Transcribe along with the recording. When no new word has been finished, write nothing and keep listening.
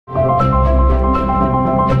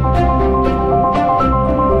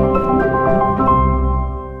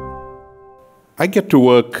I get to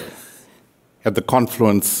work at the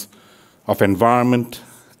confluence of environment,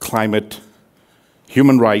 climate,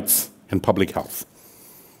 human rights, and public health.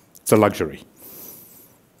 It's a luxury.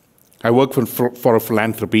 I work for a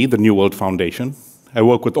philanthropy, the New World Foundation. I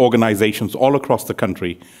work with organizations all across the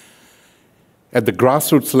country at the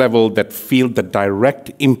grassroots level that feel the direct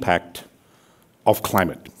impact of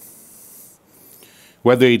climate.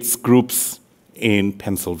 Whether it's groups in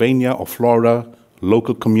Pennsylvania or Florida,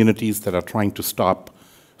 local communities that are trying to stop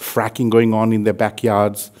fracking going on in their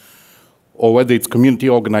backyards, or whether it's community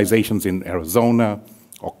organizations in Arizona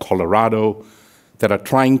or Colorado that are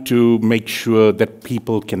trying to make sure that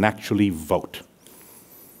people can actually vote.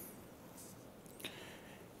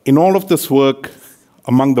 In all of this work,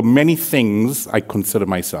 among the many things I consider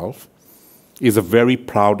myself, is a very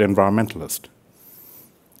proud environmentalist.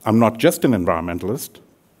 I'm not just an environmentalist,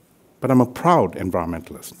 but I'm a proud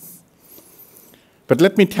environmentalist. But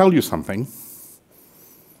let me tell you something.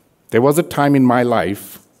 There was a time in my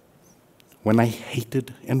life when I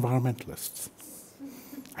hated environmentalists.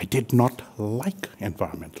 I did not like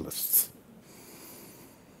environmentalists.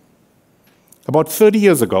 About 30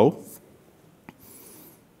 years ago,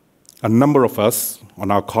 a number of us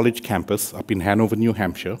on our college campus up in Hanover, New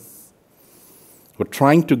Hampshire, were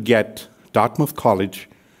trying to get Dartmouth College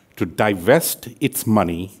to divest its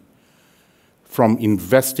money from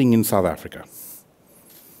investing in South Africa.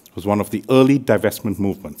 It was one of the early divestment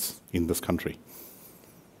movements in this country.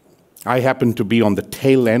 I happened to be on the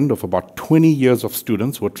tail end of about 20 years of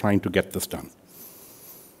students who were trying to get this done.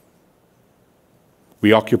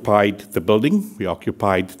 We occupied the building. We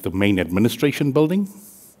occupied the main administration building.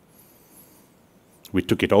 We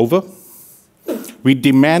took it over. We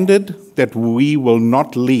demanded that we will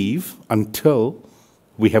not leave until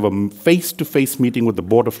we have a face-to-face meeting with the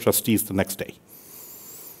Board of Trustees the next day.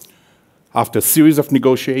 After a series of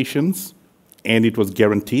negotiations, and it was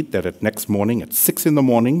guaranteed that at next morning at 6 in the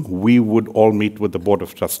morning, we would all meet with the Board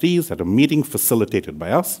of Trustees at a meeting facilitated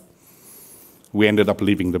by us. We ended up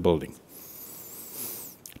leaving the building.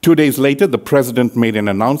 2 days later, the president made an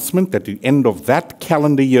announcement that at the end of that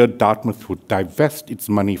calendar year, Dartmouth would divest its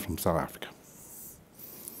money from South Africa.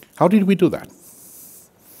 How did we do that?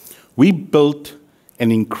 We built an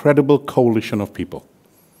incredible coalition of people.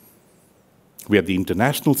 We had the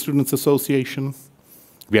International Students Association,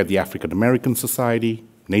 we had the African American Society,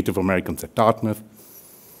 Native Americans at Dartmouth,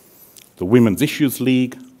 the Women's Issues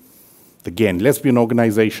League, the Gay and Lesbian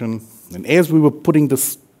Organization, and as we were putting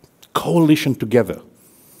this coalition together,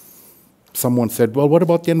 someone said, well, what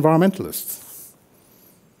about the environmentalists?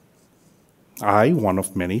 I, one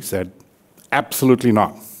of many, said, absolutely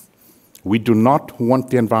not. We do not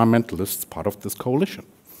want the environmentalists part of this coalition.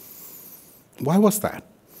 Why was that?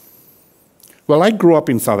 Well, I grew up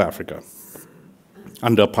in South Africa,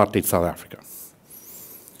 under apartheid South Africa.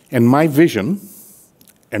 And my vision,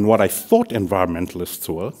 and what I thought environmentalists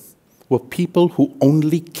were people who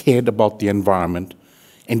only cared about the environment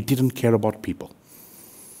and didn't care about people.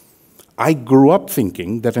 I grew up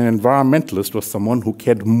thinking that an environmentalist was someone who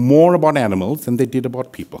cared more about animals than they did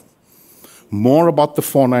about people, more about the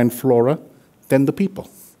fauna and flora than the people.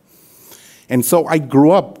 And so I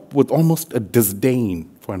grew up with almost a disdain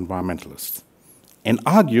for environmentalists and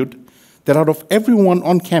argued that out of everyone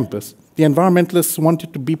on campus, the environmentalists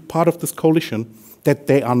wanted to be part of this coalition, that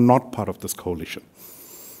they are not part of this coalition.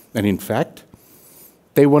 And in fact,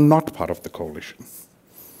 they were not part of the coalition.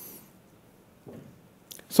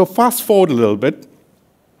 So fast forward a little bit,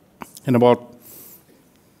 and about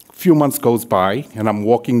a few months goes by, and I'm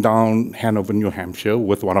walking down Hanover, New Hampshire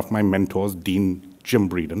with one of my mentors, Dean Jim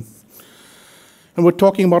Breeden. And we're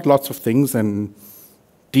talking about lots of things, and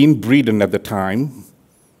Dean Breeden at the time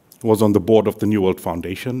was on the board of the New World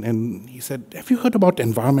Foundation, and he said, have you heard about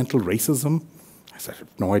environmental racism? I said, I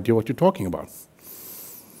have no idea what you're talking about.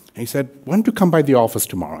 And he said, why don't you come by the office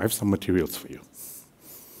tomorrow? I have some materials for you.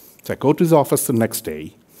 So I go to his office the next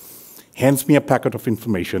day, hands me a packet of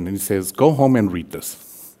information, and he says, go home and read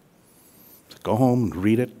this. So I go home and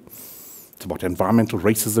read it. It's about environmental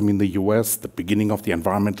racism in the US, the beginning of the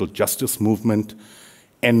environmental justice movement,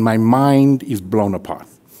 and my mind is blown apart.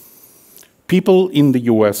 People in the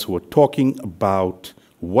US who were talking about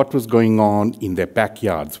what was going on in their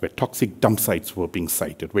backyards, where toxic dump sites were being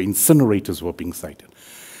sited, where incinerators were being sited.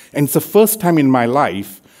 And it's the first time in my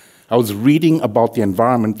life I was reading about the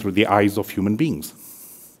environment through the eyes of human beings.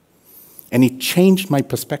 And it changed my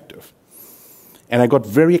perspective. And I got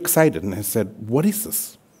very excited, and I said, what is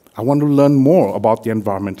this? I want to learn more about the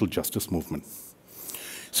environmental justice movement.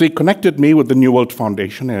 So he connected me with the New World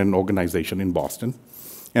Foundation and an organization in Boston.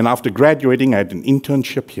 And after graduating, I had an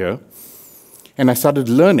internship here. And I started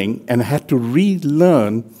learning, and I had to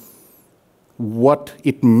relearn what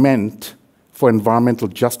it meant for environmental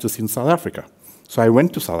justice in South Africa. So I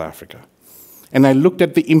went to South Africa, and I looked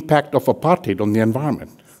at the impact of apartheid on the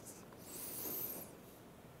environment.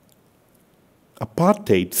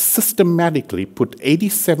 Apartheid systematically put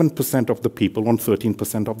 87% of the people on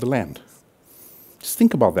 13% of the land. Just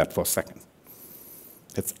think about that for a second.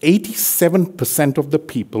 That's 87% of the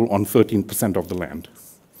people on 13% of the land.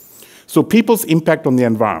 So people's impact on the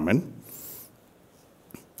environment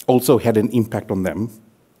also had an impact on them,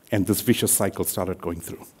 and this vicious cycle started going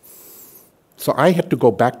through. So I had to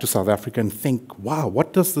go back to South Africa and think, wow,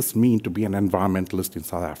 what does this mean to be an environmentalist in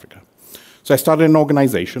South Africa? So I started an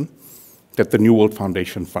organization that the New World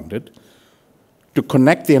Foundation funded to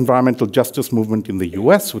connect the environmental justice movement in the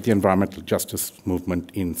US with the environmental justice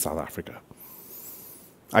movement in South Africa.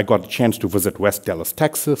 I got a chance to visit West Dallas,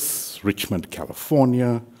 Texas, Richmond,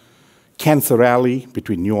 California, Cancer Alley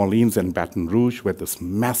between New Orleans and Baton Rouge, where this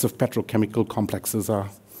massive petrochemical complexes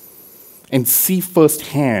are, and see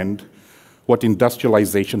firsthand what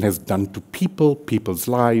industrialization has done to people, people's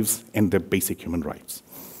lives, and their basic human rights.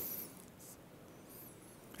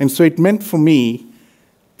 And so it meant for me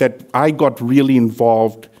that I got really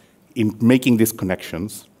involved in making these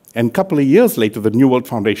connections. And a couple of years later, the New World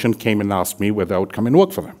Foundation came and asked me whether I would come and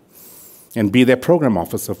work for them and be their program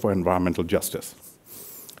officer for environmental justice.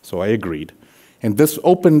 So I agreed. And this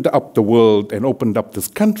opened up the world and opened up this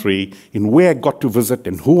country in where I got to visit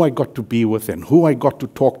and who I got to be with and who I got to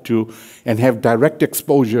talk to and have direct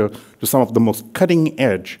exposure to some of the most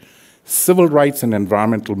cutting-edge civil rights and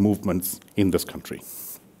environmental movements in this country.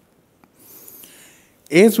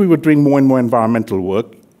 As we were doing more and more environmental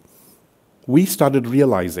work, we started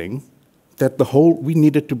realizing that we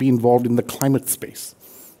needed to be involved in the climate space.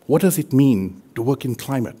 What does it mean to work in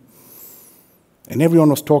climate? And everyone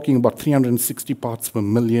was talking about 360 parts per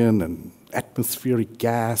million and atmospheric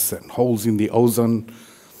gas and holes in the ozone.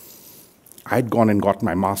 I'd gone and got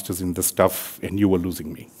my master's in this stuff, and you were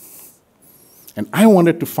losing me. And I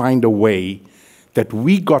wanted to find a way that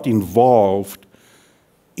we got involved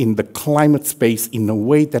in the climate space in a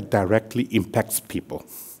way that directly impacts people.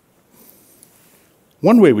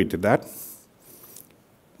 One way we did that,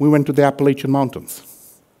 we went to the Appalachian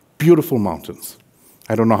Mountains. Beautiful mountains.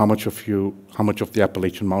 I don't know how much of the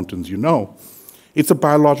Appalachian Mountains you know. It's a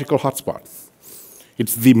biological hotspot.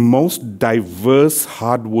 It's the most diverse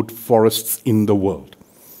hardwood forests in the world.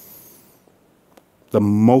 The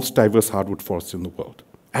most diverse hardwood forests in the world.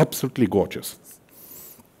 Absolutely gorgeous.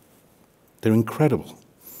 They're incredible.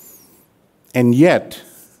 And yet,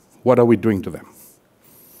 what are we doing to them?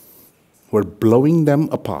 We're blowing them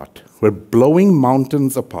apart. We're blowing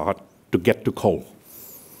mountains apart to get to coal.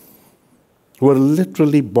 We're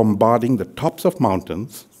literally bombarding the tops of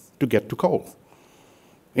mountains to get to coal.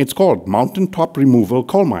 It's called mountaintop removal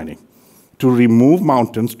coal mining, to remove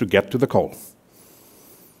mountains to get to the coal.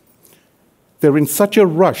 They're in such a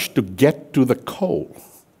rush to get to the coal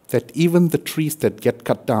that even the trees that get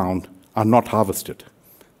cut down are not harvested.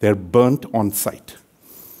 They're burnt on site.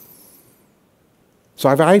 So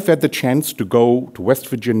I've had the chance to go to West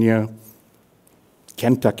Virginia,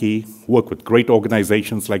 Kentucky, work with great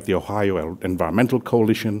organizations like the Ohio Environmental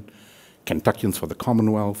Coalition, Kentuckians for the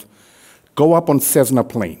Commonwealth, go up on Cessna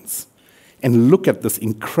Plains and look at this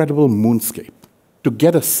incredible moonscape to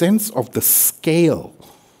get a sense of the scale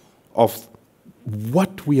of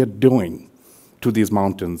what we are doing to these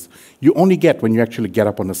mountains. You only get when you actually get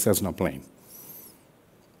up on a Cessna plane.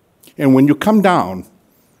 And when you come down,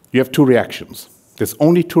 you have two reactions. There's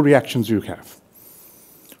only two reactions you have.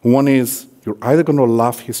 One is you're either going to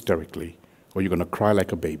laugh hysterically or you're going to cry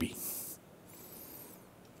like a baby.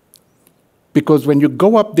 Because when you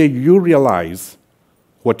go up there, you realize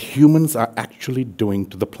what humans are actually doing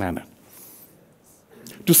to the planet.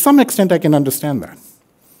 To some extent, I can understand that.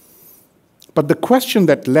 But the question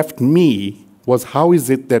that left me was, how is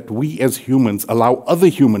it that we as humans allow other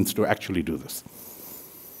humans to actually do this?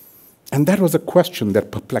 And that was a question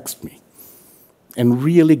that perplexed me and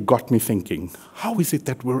really got me thinking, how is it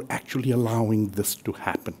that we're actually allowing this to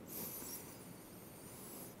happen?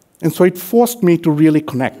 And so it forced me to really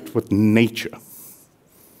connect with nature.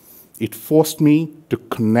 It forced me to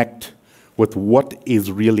connect with what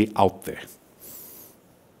is really out there.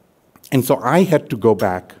 And so I had to go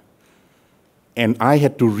back and I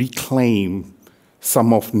had to reclaim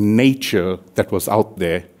some of nature that was out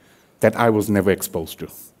there that I was never exposed to.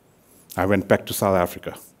 I went back to South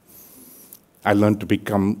Africa. I learned to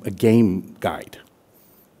become a game guide.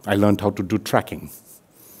 I learned how to do tracking.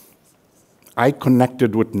 I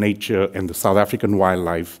connected with nature and the South African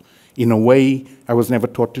wildlife in a way I was never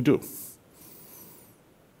taught to do.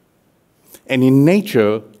 And in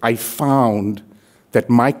nature, I found that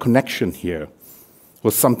my connection here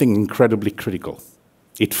was something incredibly critical.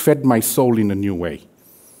 It fed my soul in a new way.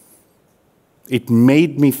 It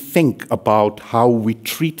made me think about how we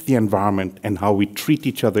treat the environment and how we treat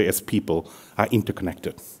each other as people are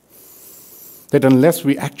interconnected. That unless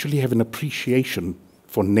we actually have an appreciation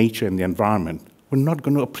for nature and the environment, we're not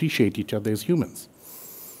going to appreciate each other as humans.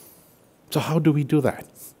 So how do we do that?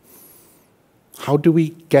 How do we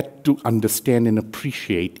get to understand and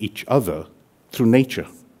appreciate each other through nature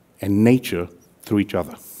and nature through each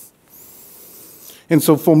other? And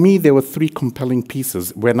so for me, there were three compelling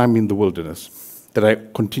pieces when I'm in the wilderness that I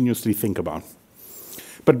continuously think about.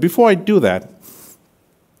 But before I do that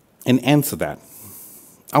and answer that,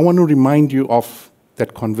 I want to remind you of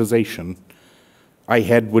that conversation I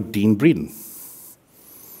had with Dean Breeden.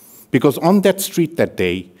 Because on that street that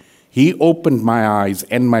day, he opened my eyes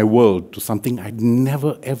and my world to something I'd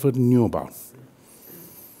never, ever knew about.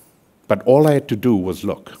 But all I had to do was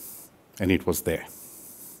look, and it was there.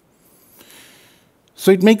 So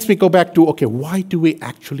it makes me go back to, okay, why do we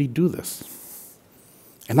actually do this?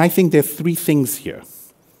 And I think there are three things here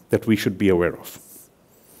that we should be aware of.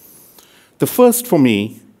 The first for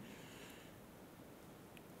me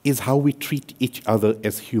is how we treat each other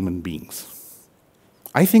as human beings.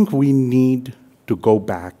 I think we need to go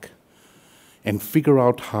back and figure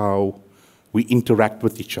out how we interact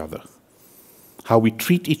with each other, how we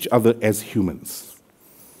treat each other as humans.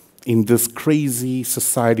 In this crazy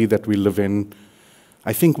society that we live in,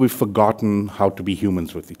 I think we've forgotten how to be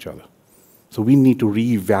humans with each other. So we need to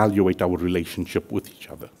reevaluate our relationship with each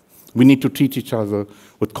other. We need to treat each other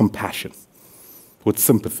with compassion, with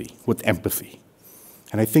sympathy, with empathy.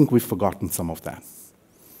 And I think we've forgotten some of that.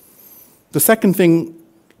 The second thing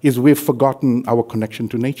is we've forgotten our connection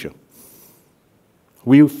to nature.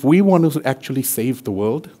 If we want to actually save the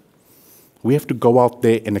world, we have to go out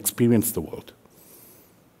there and experience the world.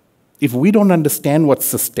 If we don't understand what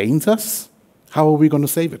sustains us, how are we going to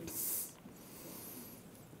save it?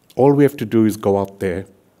 All we have to do is go out there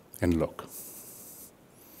and look.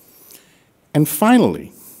 And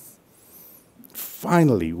finally,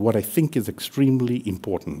 what I think is extremely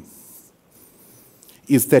important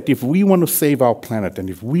is that if we want to save our planet and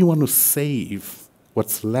if we want to save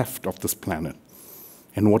what's left of this planet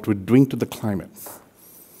and what we're doing to the climate,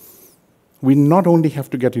 we not only have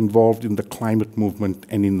to get involved in the climate movement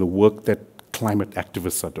and in the work that climate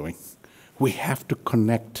activists are doing, we have to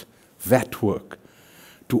connect that work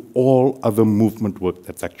to all other movement work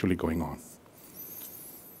that's actually going on.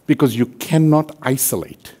 Because you cannot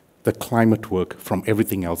isolate the climate work from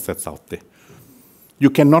everything else that's out there. You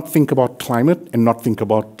cannot think about climate and not think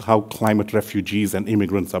about how climate refugees and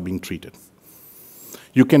immigrants are being treated.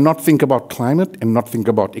 You cannot think about climate and not think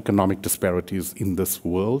about economic disparities in this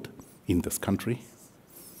world, in this country.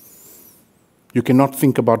 You cannot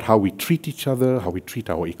think about how we treat each other, how we treat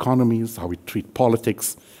our economies, how we treat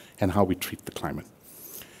politics, and how we treat the climate.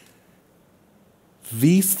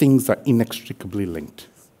 These things are inextricably linked.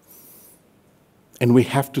 And we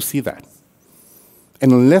have to see that.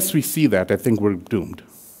 And unless we see that, I think we're doomed.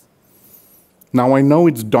 Now, I know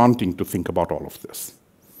it's daunting to think about all of this.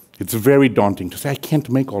 It's very daunting to say, I can't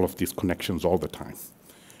make all of these connections all the time.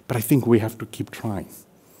 But I think we have to keep trying.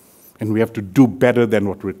 And we have to do better than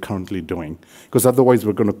what we're currently doing. Because otherwise,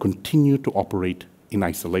 we're going to continue to operate in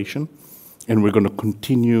isolation, and we're going to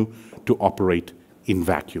continue to operate in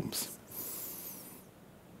vacuums.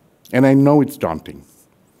 And I know it's daunting.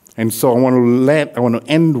 And so I want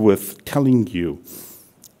to end with telling you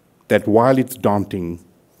that while it's daunting,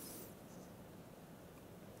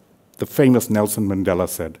 the famous Nelson Mandela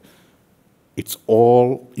said, it's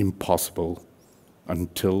all impossible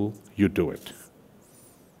until you do it.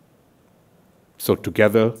 So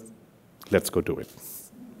together, let's go do it.